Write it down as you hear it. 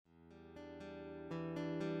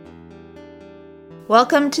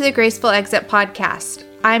Welcome to the Graceful Exit Podcast.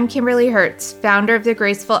 I'm Kimberly Hertz, founder of The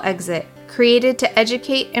Graceful Exit, created to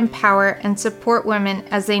educate, empower, and support women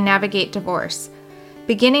as they navigate divorce.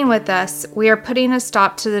 Beginning with us, we are putting a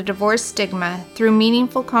stop to the divorce stigma through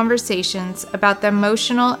meaningful conversations about the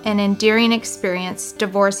emotional and endearing experience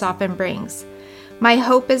divorce often brings. My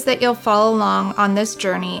hope is that you'll follow along on this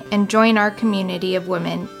journey and join our community of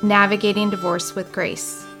women navigating divorce with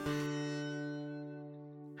grace.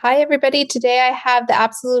 Hi, everybody. Today I have the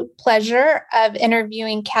absolute pleasure of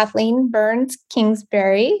interviewing Kathleen Burns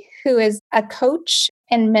Kingsbury, who is a coach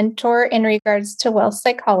and mentor in regards to wealth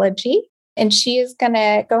psychology. And she is going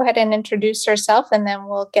to go ahead and introduce herself, and then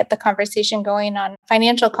we'll get the conversation going on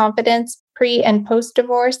financial confidence, pre and post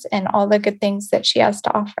divorce, and all the good things that she has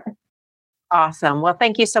to offer. Awesome. Well,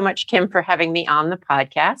 thank you so much, Kim, for having me on the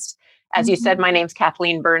podcast. As you said, my name's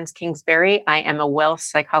Kathleen Burns Kingsbury. I am a wealth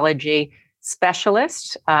psychology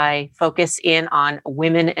specialist. I focus in on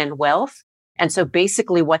women and wealth. And so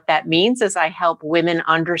basically what that means is I help women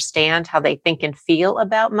understand how they think and feel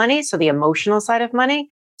about money, so the emotional side of money,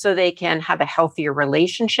 so they can have a healthier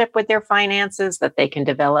relationship with their finances, that they can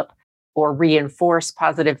develop or reinforce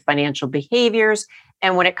positive financial behaviors.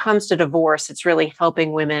 And when it comes to divorce, it's really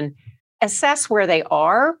helping women assess where they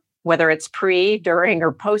are, whether it's pre, during,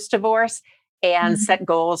 or post-divorce, and set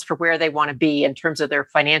goals for where they want to be in terms of their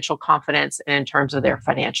financial confidence and in terms of their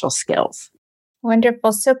financial skills.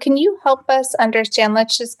 Wonderful. So can you help us understand,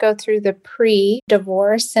 let's just go through the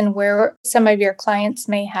pre-divorce and where some of your clients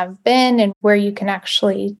may have been and where you can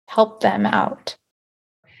actually help them out.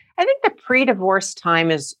 I think the pre-divorce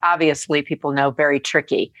time is obviously, people know, very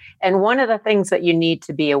tricky. And one of the things that you need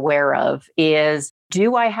to be aware of is,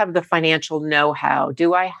 do I have the financial know-how?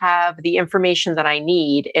 Do I have the information that I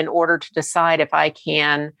need in order to decide if I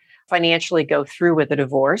can financially go through with a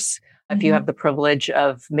divorce, if you have the privilege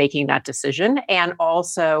of making that decision? And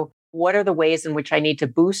also, what are the ways in which I need to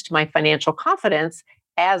boost my financial confidence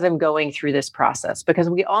as I'm going through this process? Because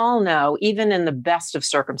we all know, even in the best of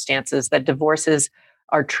circumstances, that divorces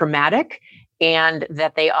are traumatic and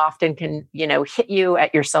that they often can, hit you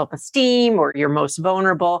at your self-esteem or your most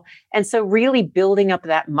vulnerable. And so really building up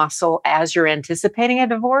that muscle as you're anticipating a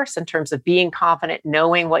divorce in terms of being confident,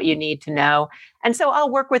 knowing what you need to know. And so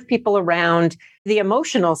I'll work with people around the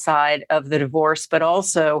emotional side of the divorce, but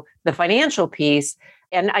also the financial piece.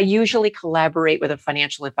 And I usually collaborate with a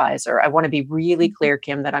financial advisor. I want to be really clear,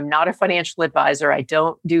 Kim, that I'm not a financial advisor. I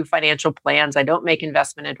don't do financial plans. I don't make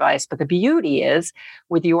investment advice. But the beauty is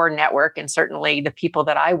with your network, and certainly the people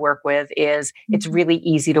that I work with, is it's really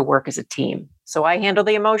easy to work as a team. So I handle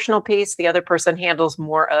the emotional piece. The other person handles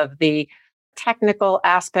more of the technical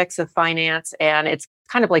aspects of finance. And it's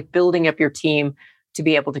kind of like building up your team to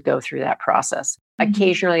be able to go through that process.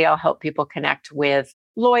 Occasionally, I'll help people connect with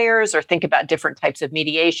lawyers or think about different types of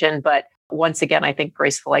mediation. But once again, I think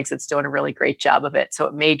Graceful Exit's doing a really great job of it. So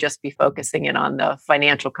it may just be focusing in on the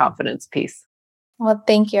financial confidence piece. Well,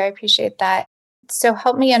 thank you. I appreciate that. So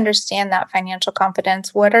help me understand that financial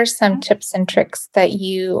confidence. What are some tips and tricks that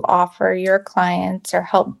you offer your clients or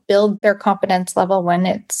help build their confidence level when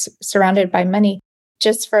it's surrounded by money?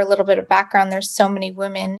 Just for a little bit of background, there's so many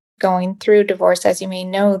women going through divorce, as you may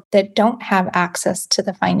know, that don't have access to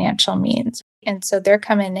the financial means. And so they're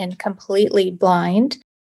coming in completely blind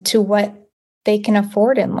to what they can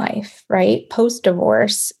afford in life, right?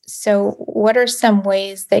 Post-divorce. So what are some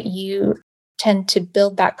ways that you tend to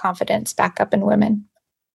build that confidence back up in women?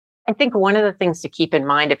 I think one of the things to keep in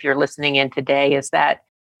mind if you're listening in today is that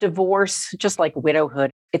divorce, just like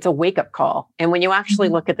widowhood, it's a wake-up call. And when you actually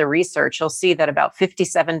look at the research, you'll see that about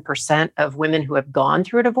 57% of women who have gone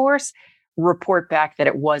through a divorce report back that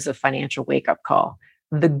it was a financial wake-up call.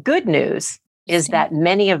 The good news is that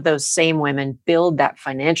many of those same women build that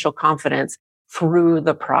financial confidence through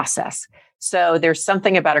the process. So there's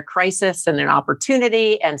something about a crisis and an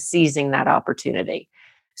opportunity and seizing that opportunity.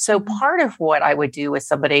 So part of what I would do with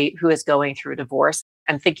somebody who is going through divorce,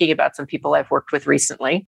 I'm thinking about some people I've worked with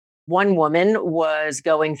recently. One woman was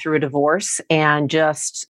going through a divorce and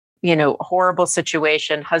just, horrible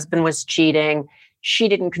situation. Husband was cheating. She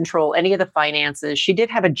didn't control any of the finances. She did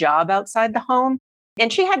have a job outside the home.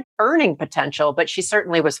 And she had earning potential, but she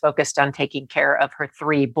certainly was focused on taking care of her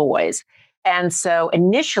 3 boys. And so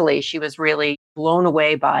initially she was really blown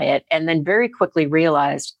away by it, and then very quickly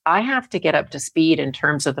realized, I have to get up to speed in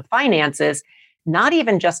terms of the finances, not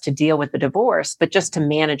even just to deal with the divorce, but just to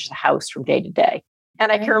manage the house from day to day.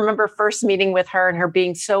 And I can remember first meeting with her and her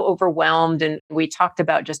being so overwhelmed. And we talked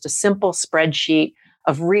about just a simple spreadsheet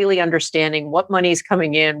of really understanding what money's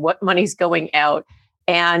coming in, what money's going out.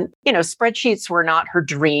 And, spreadsheets were not her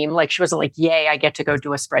dream. Like she wasn't like, yay, I get to go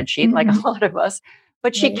do a spreadsheet like a Mhm. lot of us.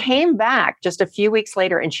 But she Right. came back just a few weeks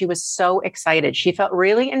later and she was so excited. She felt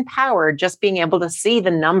really empowered just being able to see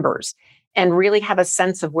the numbers and really have a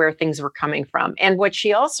sense of where things were coming from. And what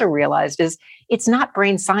she also realized is it's not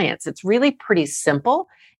brain science. It's really pretty simple.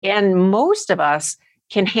 And most of us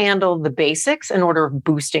can handle the basics in order of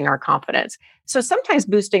boosting our confidence. So sometimes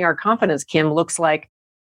boosting our confidence, Kim, looks like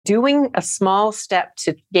doing a small step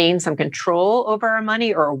to gain some control over our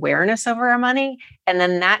money or awareness over our money. And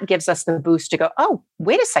then that gives us the boost to go, oh,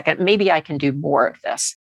 wait a second, maybe I can do more of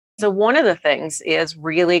this. So one of the things is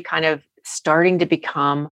really kind of starting to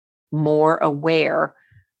become more aware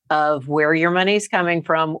of where your money's coming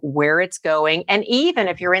from, where it's going. And even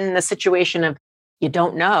if you're in the situation of you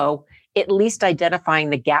don't know, at least identifying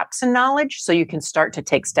the gaps in knowledge so you can start to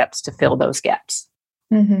take steps to fill those gaps.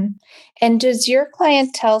 hmm And does your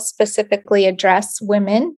clientele specifically address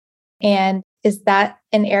women? And is that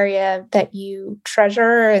an area that you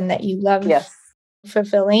treasure and that you love Yes.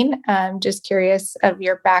 fulfilling? Just curious of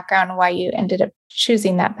your background, why you ended up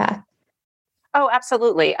choosing that path. Oh,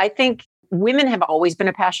 absolutely. I think women have always been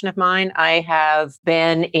a passion of mine. I have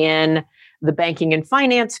been in the banking and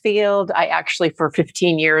finance field. I actually, for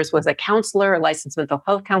 15 years, was a counselor, a licensed mental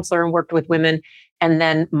health counselor, and worked with women. And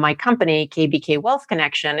then my company, KBK Wealth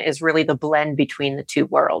Connection, is really the blend between the two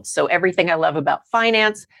worlds. So everything I love about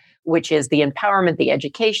finance, which is the empowerment, the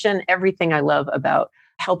education, everything I love about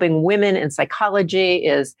helping women in psychology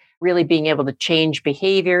is really being able to change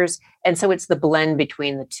behaviors. And so it's the blend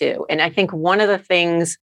between the two. And I think one of the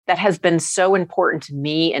things that has been so important to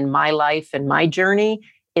me in my life and my journey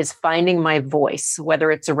is finding my voice,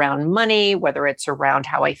 whether it's around money, whether it's around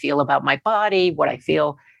how I feel about my body, what I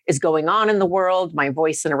feel is going on in the world, my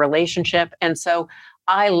voice in a relationship. And so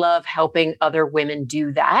I love helping other women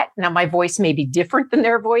do that. Now, my voice may be different than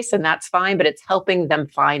their voice, and that's fine, but it's helping them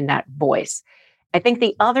find that voice. I think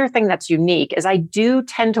the other thing that's unique is I do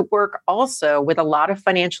tend to work also with a lot of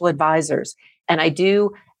financial advisors, and I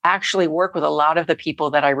do actually work with a lot of the people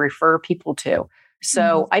that I refer people to. Mhm.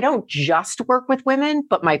 So I don't just work with women,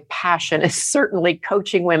 but my passion is certainly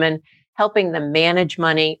coaching women, helping them manage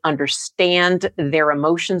money, understand their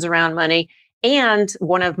emotions around money. And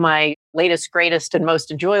one of my latest, greatest, and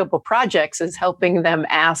most enjoyable projects is helping them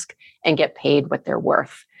ask and get paid what they're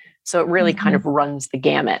worth. So it really kind Mhm. of runs the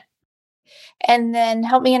gamut. And then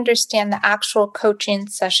help me understand the actual coaching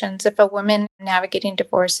sessions. If a woman navigating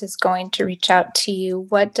divorce is going to reach out to you,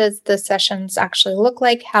 what does the sessions actually look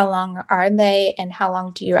like? How long are they? And how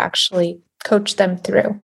long do you actually coach them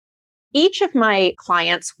through? Each of my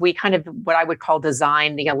clients, we kind of what I would call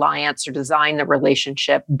design the alliance or design the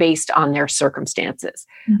relationship based on their circumstances.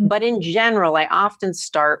 Mhm. But in general, I often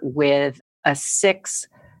start with a 6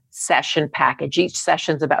 session package. Each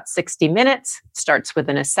session is about 60 minutes, starts with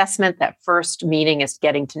an assessment. That first meeting is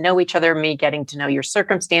getting to know each other, me getting to know your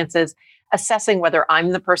circumstances, assessing whether I'm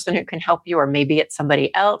the person who can help you or maybe it's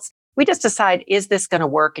somebody else. We just decide, is this going to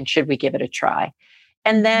work and should we give it a try?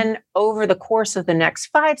 And Mhm. then over the course of the next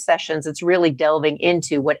 5 sessions, it's really delving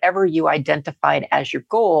into whatever you identified as your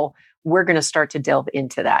goal. We're going to start to delve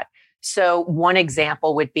into that. So, one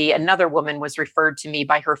example would be another woman was referred to me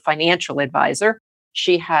by her financial advisor.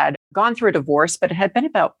 She had gone through a divorce, but it had been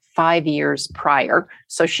about 5 years prior.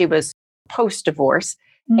 So, she was post divorce.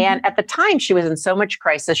 And Mhm. at the time, she was in so much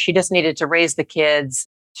crisis. She just needed to raise the kids.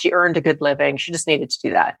 She earned a good living. She just needed to do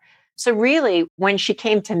that. So, really, when she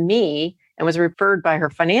came to me, and was referred by her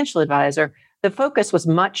financial advisor, the focus was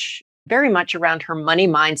very much around her money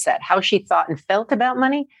mindset, how she thought and felt about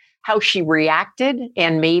money, how she reacted,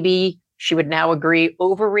 and maybe she would now agree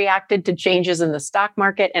overreacted to changes in the stock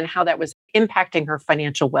market and how that was impacting her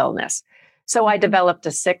financial wellness. So I Mhm. developed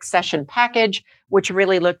a 6 session package, which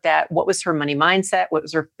really looked at what was her money mindset, what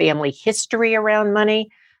was her family history around money,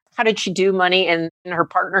 how did she do money in her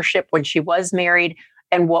partnership when she was married,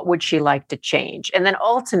 and what would she like to change? And then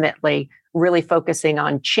ultimately, really focusing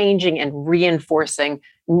on changing and reinforcing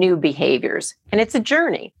new behaviors. And it's a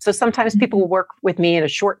journey. So sometimes people Mhm. will work with me in a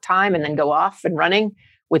short time and then go off and running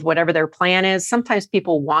with whatever their plan is. Sometimes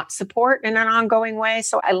people want support in an ongoing way.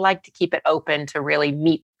 So I like to keep it open to really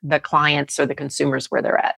meet the clients or the consumers where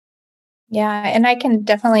they're at. Yeah, and I can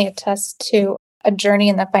definitely attest to a journey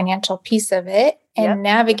in the financial piece of it and Yep.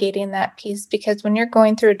 navigating that piece because when you're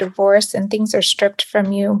going through a divorce and things are stripped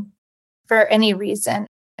from you for any reason,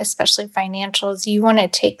 especially financials, you want to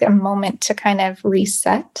take a moment to kind of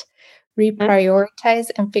reset, Mhm. reprioritize,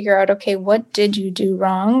 and figure out, okay, what did you do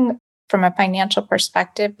wrong from a financial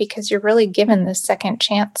perspective? Because you're really given this second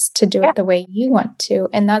chance to do Yeah. it the way you want to.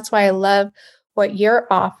 And that's why I love what you're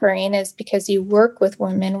offering is because you work with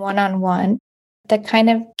women one on one that kind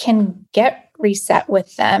of can get reset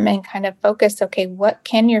with them and kind of focus, okay, what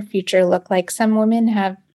can your future look like? Some women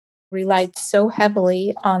have relied so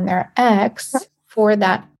heavily on their ex for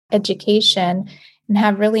that education and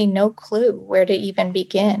have really no clue where to even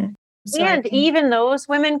begin. So I And think, even those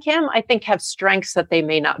women, Kim, I think have strengths that they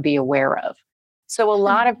may not be aware of. So a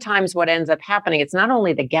lot of times what ends up happening, it's not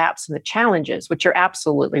only the gaps and the challenges, which you're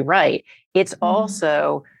absolutely right. It's Mhm.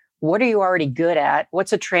 also what are you already good at?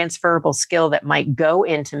 What's a transferable skill that might go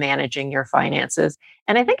into managing your finances?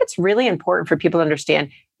 And I think it's really important for people to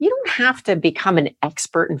understand you don't have to become an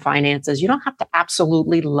expert in finances. You don't have to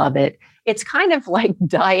absolutely love it. It's kind of like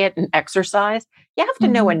diet and exercise. You have to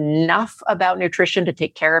know Mhm. enough about nutrition to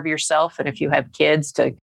take care of yourself. And if you have kids,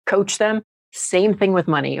 to coach them. Same thing with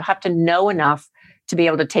money. You have to know enough to be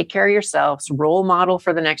able to take care of yourselves, role model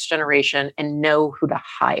for the next generation, and know who to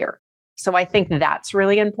hire. So I think that's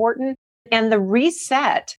really important. And the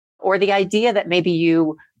reset or the idea that maybe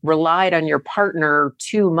you relied on your partner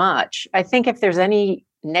too much, I think if there's any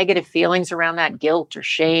negative feelings around that, guilt or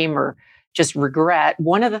shame or just regret,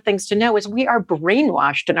 one of the things to know is we are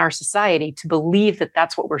brainwashed in our society to believe that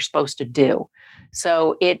that's what we're supposed to do.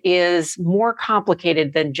 So it is more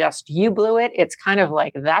complicated than just you blew it. It's kind of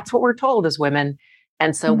like that's what we're told as women.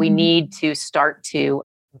 And so we Mhm. need to start to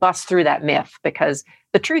bust through that myth because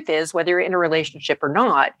the truth is, whether you're in a relationship or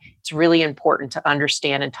not, it's really important to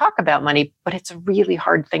understand and talk about money, but it's a really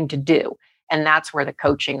hard thing to do. And that's where the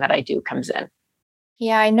coaching that I do comes in.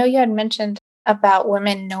 Yeah, I know you had mentioned about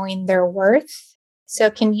women knowing their worth. So,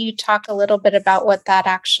 can you talk a little bit about what that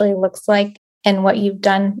actually looks like and what you've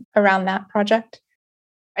done around that project?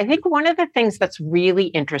 I think one of the things that's really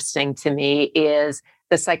interesting to me is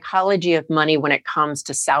the psychology of money when it comes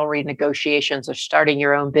to salary negotiations or starting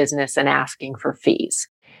your own business and asking for fees.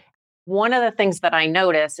 One of the things that I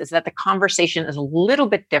notice is that the conversation is a little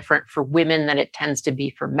bit different for women than it tends to be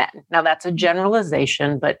for men. Now, that's a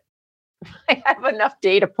generalization, but I have enough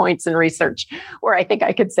data points and research where I think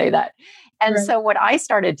I could say that. And Right. so, what I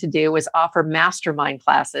started to do was offer mastermind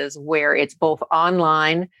classes where it's both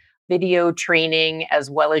online video training as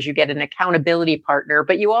well as you get an accountability partner,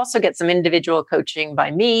 but you also get some individual coaching by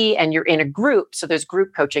me and you're in a group. So, there's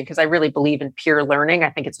group coaching because I really believe in peer learning. I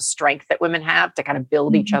think it's a strength that women have to kind of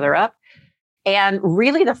build each Mhm. other up. And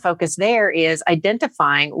really, the focus there is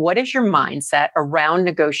identifying what is your mindset around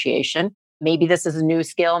negotiation. Maybe this is a new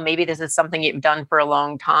skill. Maybe this is something you've done for a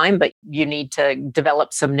long time, but you need to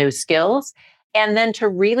develop some new skills. And then to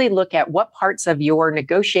really look at what parts of your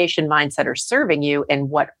negotiation mindset are serving you and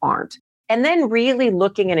what aren't. And then really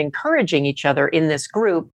looking and encouraging each other in this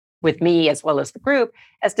group with me as well as the group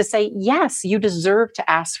as to say, yes, you deserve to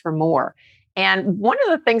ask for more. And one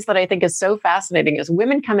of the things that I think is so fascinating is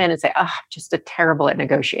women come in and say, oh, I'm just a terrible at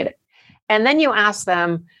negotiating. And then you ask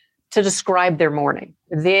them to describe their morning.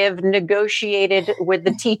 They've negotiated with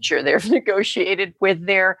the teacher, they've negotiated with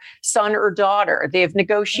their son or daughter, they've Thank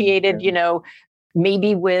negotiated, you.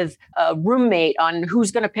 maybe with a roommate on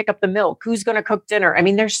who's going to pick up the milk, who's going to cook dinner. I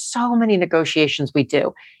mean, there's so many negotiations we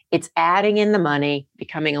do. It's adding in the money,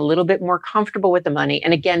 becoming a little bit more comfortable with the money,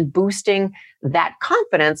 and again, boosting that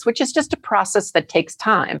confidence, which is just a process that takes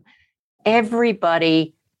time.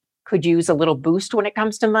 Everybody could use a little boost when it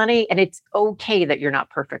comes to money, and it's okay that you're not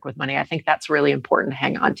perfect with money. I think that's really important to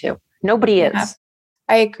hang on to. Nobody Yeah, is.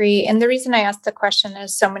 I agree. And the reason I asked the question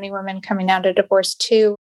is so many women coming out of divorce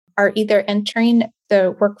too are either entering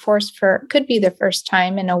the workforce for could be the first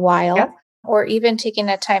time in a Yep. while, or even taking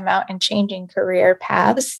a time out and changing career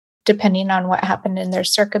paths depending on what happened in their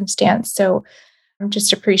circumstance. So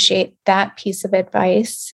just appreciate that piece of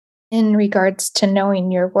advice in regards to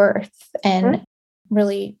knowing your worth and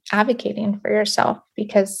really advocating for yourself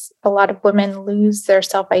because a lot of women lose their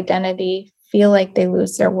self identity, feel like they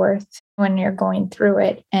lose their worth when you're going through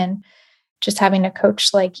it. And just having a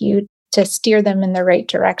coach like you to steer them in the right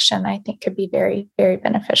direction, I think could be very, very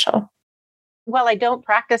beneficial. Well, I don't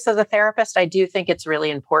practice as a therapist. I do think it's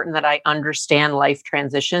really important that I understand life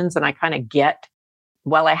transitions and I kind of get,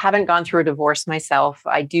 while I haven't gone through a divorce myself,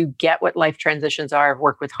 I do get what life transitions are. I've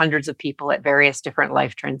worked with hundreds of people at various different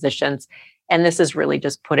life transitions. And this is really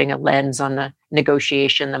just putting a lens on the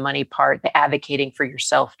negotiation, the money part, the advocating for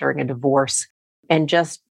yourself during a divorce, and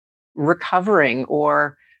just recovering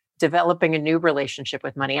or developing a new relationship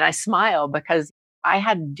with money. And I smile because I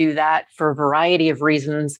had to do that for a variety of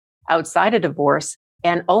reasons outside of divorce.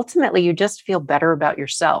 And ultimately, you just feel better about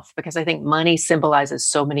yourself because I think money symbolizes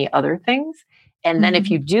so many other things. And then if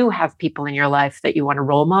you Mhm. do have people in your life that you want to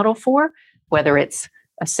role model for, whether it's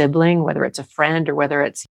a sibling, whether it's a friend, or whether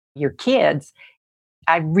it's your kids,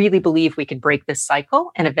 I really believe we could break this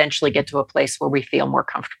cycle and eventually get to a place where we feel more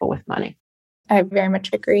comfortable with money. I very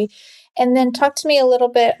much agree. And then talk to me a little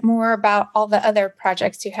bit more about all the other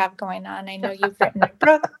projects you have going on. I know you've written a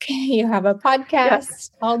book, you have a podcast,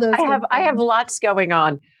 Yes, all those good I have things. lots going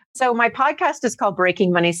on. So my podcast is called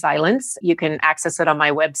Breaking Money Silence. You can access it on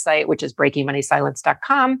my website, which is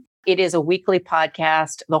breakingmoneysilence.com. It is a weekly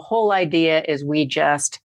podcast. The whole idea is we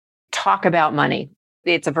just talk about money.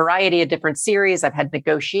 It's a variety of different series. I've had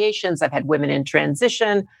negotiations. I've had women in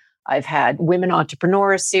transition. I've had women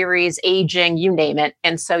entrepreneurs series, aging, you name it.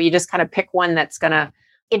 And so you just kind of pick one that's going to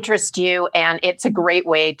interest you. And it's a great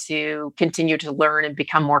way to continue to learn and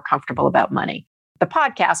become more comfortable about money. The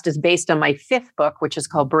podcast is based on my fifth book, which is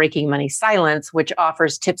called Breaking Money Silence, which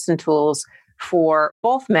offers tips and tools for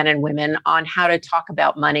both men and women on how to talk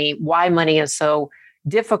about money, why money is so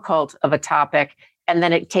difficult of a topic. And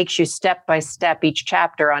then it takes you step by step, each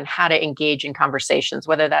chapter, on how to engage in conversations,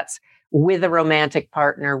 whether that's with a romantic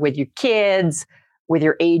partner, with your kids, with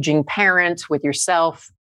your aging parents, with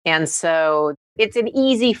yourself. And so it's an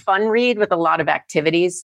easy, fun read with a lot of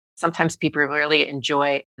activities. Sometimes people really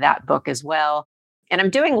enjoy that book as well. And I'm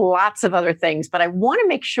doing lots of other things, but I want to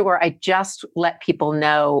make sure I just let people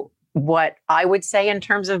know what I would say in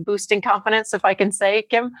terms of boosting confidence, if I can say,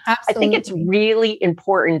 Kim. Absolutely. I think it's really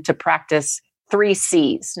important to practice 3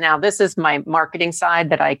 C's. Now, this is my marketing side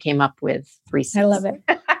that I came up with, 3 C's. I love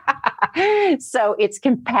it. So it's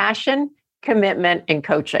compassion, commitment, and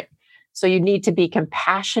coaching. So you need to be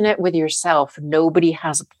compassionate with yourself. Nobody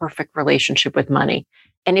has a perfect relationship with money.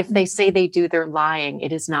 And if they say they do, they're lying.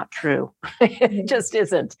 It is not true. It just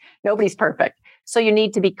isn't. Nobody's perfect. So you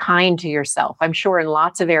need to be kind to yourself, I'm sure, in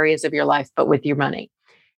lots of areas of your life, but with your money.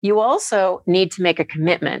 You also need to make a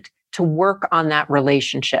commitment to work on that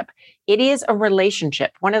relationship. It is a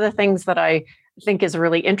relationship. One of the things that I think is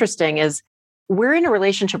really interesting is we're in a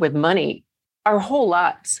relationship with money our whole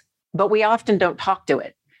lives, but we often don't talk to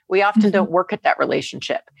it. We often don't work at that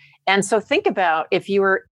relationship. And so think about if you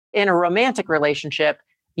were in a romantic relationship,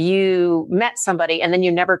 you met somebody and then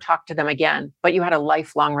you never talked to them again, but you had a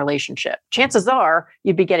lifelong relationship. Chances are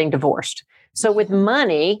you'd be getting divorced. So with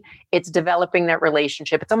money, it's developing that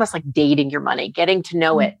relationship. It's almost like dating your money, getting to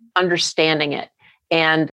know it, understanding it,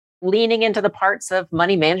 and leaning into the parts of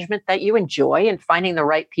money management that you enjoy and finding the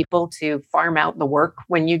right people to farm out the work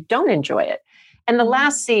when you don't enjoy it. And the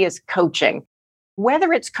last C is coaching.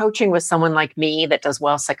 Whether it's coaching with someone like me that does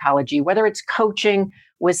wealth psychology, whether it's coaching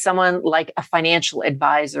with someone like a financial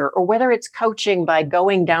advisor, or whether it's coaching by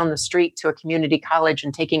going down the street to a community college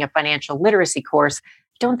and taking a financial literacy course,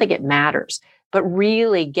 I don't think it matters. But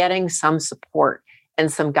really getting some support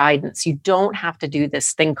and some guidance. You don't have to do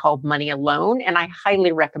this thing called money alone. And I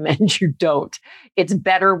highly recommend you don't. It's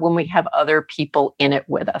better when we have other people in it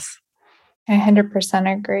with us. I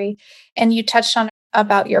 100% agree. And you touched on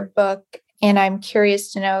about your book, and I'm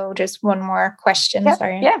curious to know just one more question. Yeah,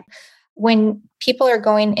 Sorry. yeah. When people are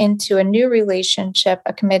going into a new relationship,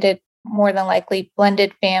 a committed, more than likely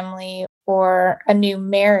blended family, or a new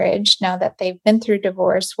marriage, now that they've been through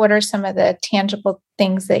divorce, what are some of the tangible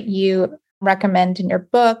things that you recommend in your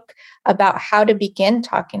book about how to begin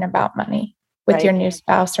talking about money with your new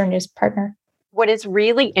spouse or new partner? What is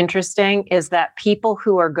really interesting is that people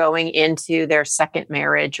who are going into their second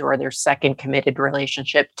marriage or their second committed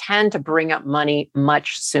relationship tend to bring up money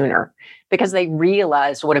much sooner because they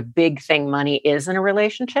realize what a big thing money is in a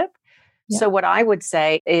relationship. Yeah. So what I would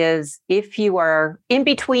say is if you are in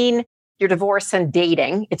between your divorce and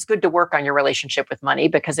dating, it's good to work on your relationship with money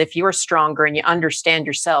because if you're stronger and you understand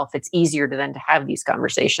yourself, it's easier to then to have these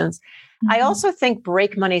conversations. Mm-hmm. I also think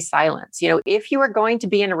break money silence. You know, if you are going to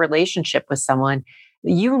be in a relationship with someone,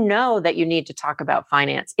 you know that you need to talk about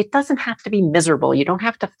finance. It doesn't have to be miserable. You don't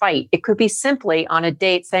have to fight. It could be simply on a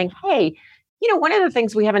date saying, hey, you know, one of the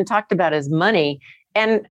things we haven't talked about is money.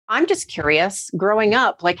 And I'm just curious, growing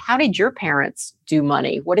up, like, how did your parents do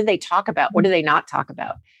money? What did they talk about? What do they not talk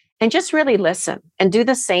about? And just really listen and do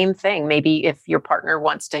the same thing. Maybe if your partner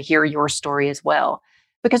wants to hear your story as well,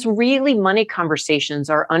 because really money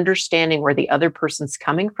conversations are understanding where the other person's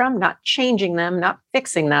coming from, not changing them, not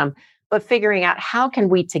fixing them, but figuring out how can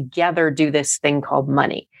we together do this thing called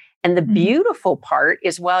money. And the beautiful part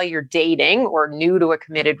is while you're dating or new to a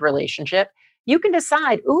committed relationship, you can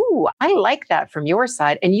decide, ooh, I like that from your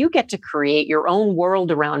side. And you get to create your own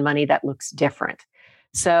world around money that looks different.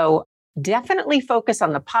 So definitely focus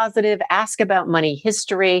on the positive, ask about money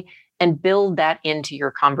history, and build that into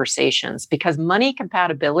your conversations because money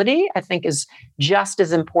compatibility, I think, is just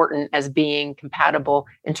as important as being compatible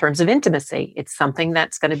in terms of intimacy. It's something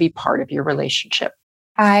that's going to be part of your relationship.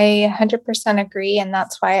 I 100% agree. And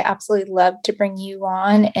that's why I absolutely love to bring you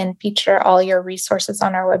on and feature all your resources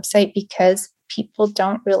on our website because people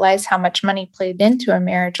don't realize how much money played into a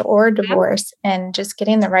marriage or a divorce. And just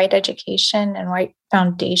getting the right education and right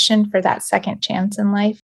foundation for that second chance in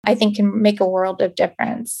life, I think can make a world of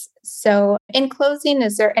difference. So, in closing,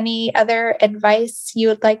 is there any other advice you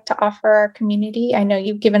would like to offer our community? I know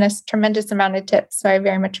you've given us tremendous amount of tips, so I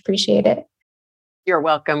very much appreciate it. You're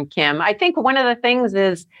welcome, Kim. I think one of the things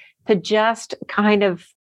is to just kind of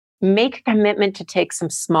make a commitment to take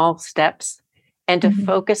some small steps and to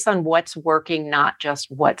focus on what's working, not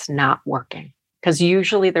just what's not working. Because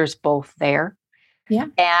usually there's both there. Yeah.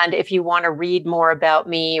 And if you want to read more about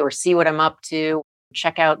me or see what I'm up to,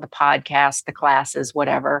 check out the podcast, the classes,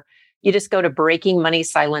 whatever, you just go to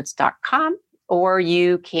breakingmoneysilence.com or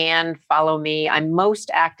you can follow me. I'm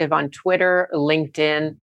most active on Twitter,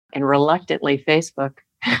 LinkedIn, and reluctantly Facebook.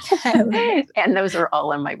 And those are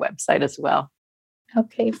all on my website as well.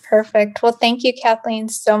 Okay, perfect. Well, thank you, Kathleen,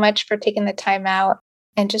 so much for taking the time out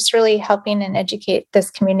and just really helping and educate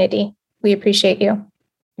this community. We appreciate you.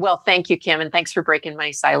 Well, thank you, Kim, and thanks for breaking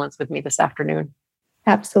my silence with me this afternoon.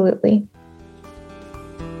 Absolutely.